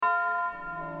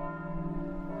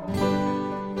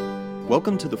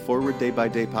Welcome to the Forward Day by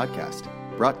Day podcast,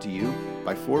 brought to you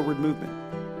by Forward Movement.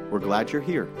 We're glad you're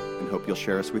here and hope you'll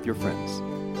share us with your friends.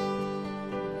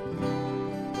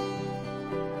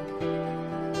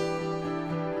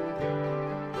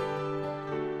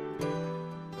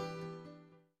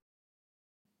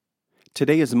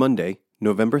 Today is Monday,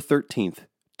 November 13th,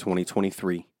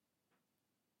 2023.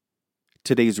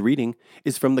 Today's reading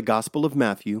is from the Gospel of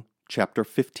Matthew, chapter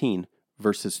 15,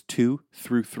 verses 2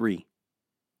 through 3.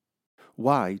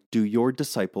 Why do your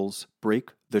disciples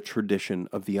break the tradition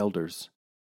of the elders?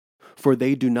 For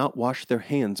they do not wash their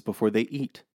hands before they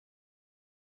eat.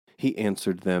 He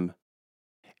answered them,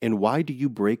 And why do you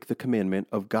break the commandment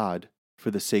of God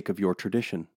for the sake of your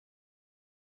tradition?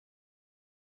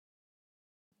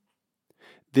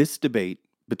 This debate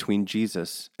between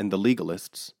Jesus and the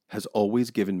legalists has always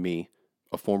given me,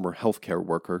 a former healthcare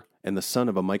worker and the son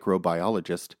of a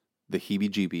microbiologist, the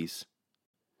heebie-jeebies.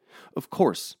 Of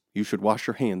course, you should wash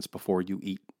your hands before you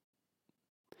eat.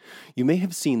 You may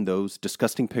have seen those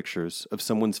disgusting pictures of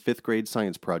someone's 5th grade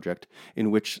science project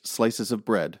in which slices of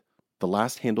bread, the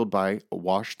last handled by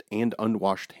washed and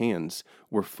unwashed hands,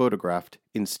 were photographed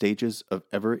in stages of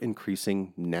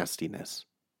ever-increasing nastiness.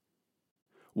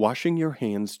 Washing your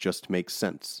hands just makes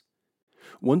sense.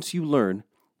 Once you learn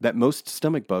that most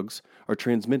stomach bugs are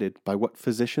transmitted by what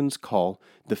physicians call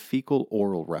the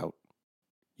fecal-oral route,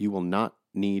 you will not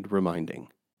need reminding.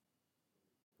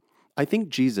 I think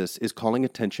Jesus is calling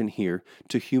attention here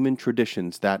to human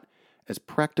traditions that, as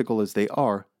practical as they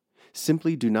are,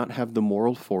 simply do not have the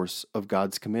moral force of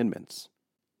God's commandments.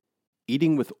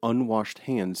 Eating with unwashed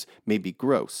hands may be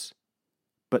gross,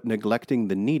 but neglecting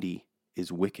the needy is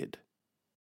wicked.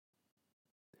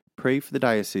 Pray for the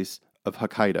Diocese of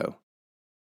Hokkaido.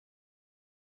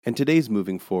 And today's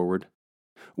moving forward,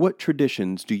 what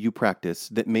traditions do you practice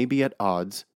that may be at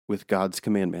odds with God's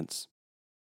commandments?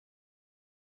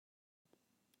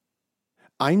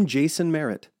 I'm Jason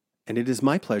Merritt, and it is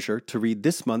my pleasure to read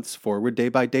this month's Forward Day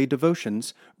by Day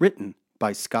devotions written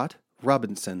by Scott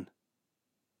Robinson.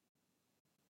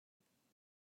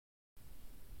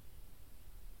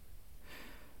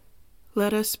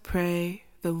 Let us pray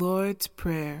the Lord's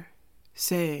Prayer,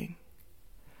 saying,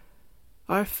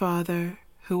 Our Father,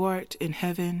 who art in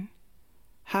heaven,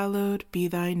 hallowed be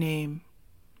thy name.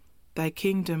 Thy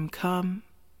kingdom come,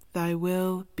 thy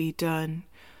will be done,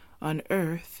 on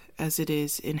earth as it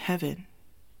is in heaven.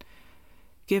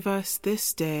 Give us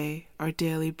this day our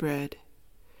daily bread,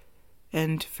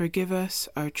 and forgive us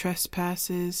our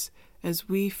trespasses as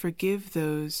we forgive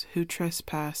those who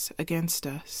trespass against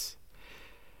us.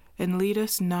 And lead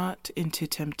us not into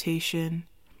temptation,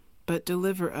 but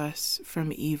deliver us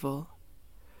from evil.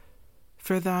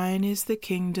 For thine is the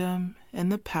kingdom,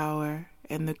 and the power,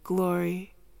 and the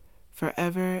glory,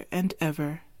 forever and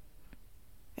ever.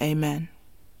 Amen.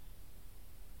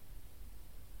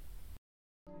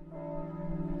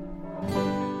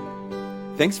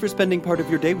 Thanks for spending part of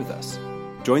your day with us.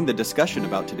 Join the discussion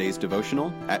about today's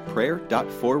devotional at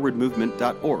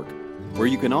prayer.forwardmovement.org, where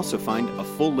you can also find a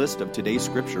full list of today's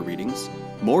scripture readings,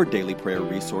 more daily prayer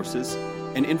resources,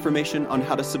 and information on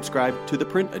how to subscribe to the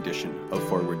print edition of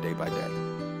Forward Day by Day.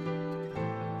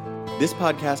 This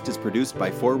podcast is produced by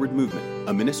Forward Movement,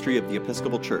 a ministry of the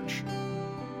Episcopal Church.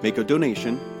 Make a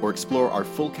donation or explore our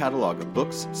full catalog of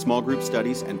books, small group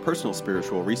studies, and personal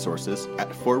spiritual resources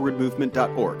at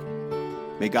forwardmovement.org.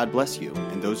 May God bless you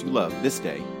and those you love this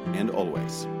day and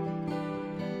always.